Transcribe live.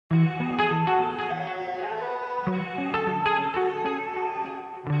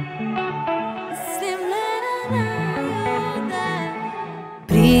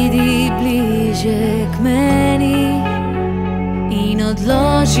bližje k meni in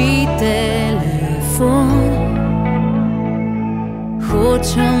odloži telefon.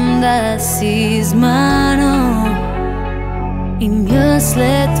 Hočem, da si z mano in jaz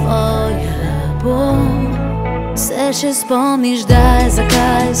le tvoja bom. Se še spomniš, daj,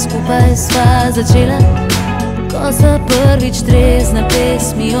 zakaj skupaj sva začela, ko sva prvič trezna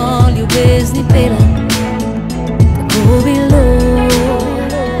pesmi o ljubezni pela. Tako bilo,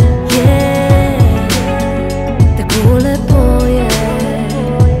 tako lepo je.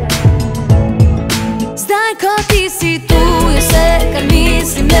 Zdaj, ko ti si tu, je vse, kar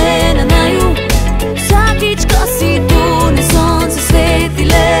mislim, le na naju. Vsakič, ko si tu, ne sonce sveti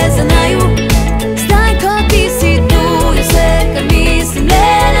le za naju. Zdaj, ko ti si tu, je vse, kar mislim, le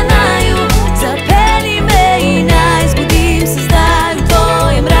na naju. Zapelji me in naj zbudim se zdaj v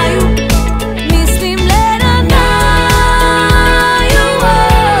tvojem raju. Mislim le na naju,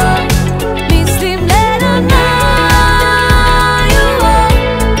 mislim le na naju,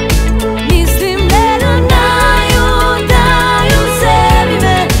 mislim le na naju. Daj vsebi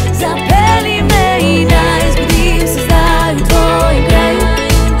me, zapelji me in naj zbudim se zdaj v tvojem kraju.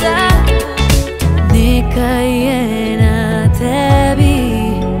 Nekaj je na tebi,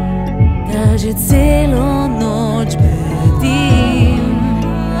 da že celo noč bedim.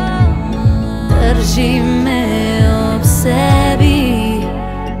 Drži me ob sebi,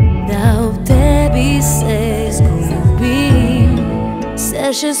 da ob tebi se izgubim.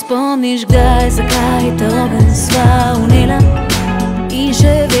 Se še spomniš, kdaj, zakaj ta ogenj sva vnela, in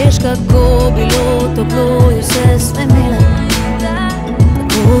še veš, kako bilo toplo je vse sva imela.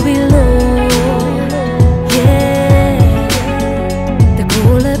 Tako bilo,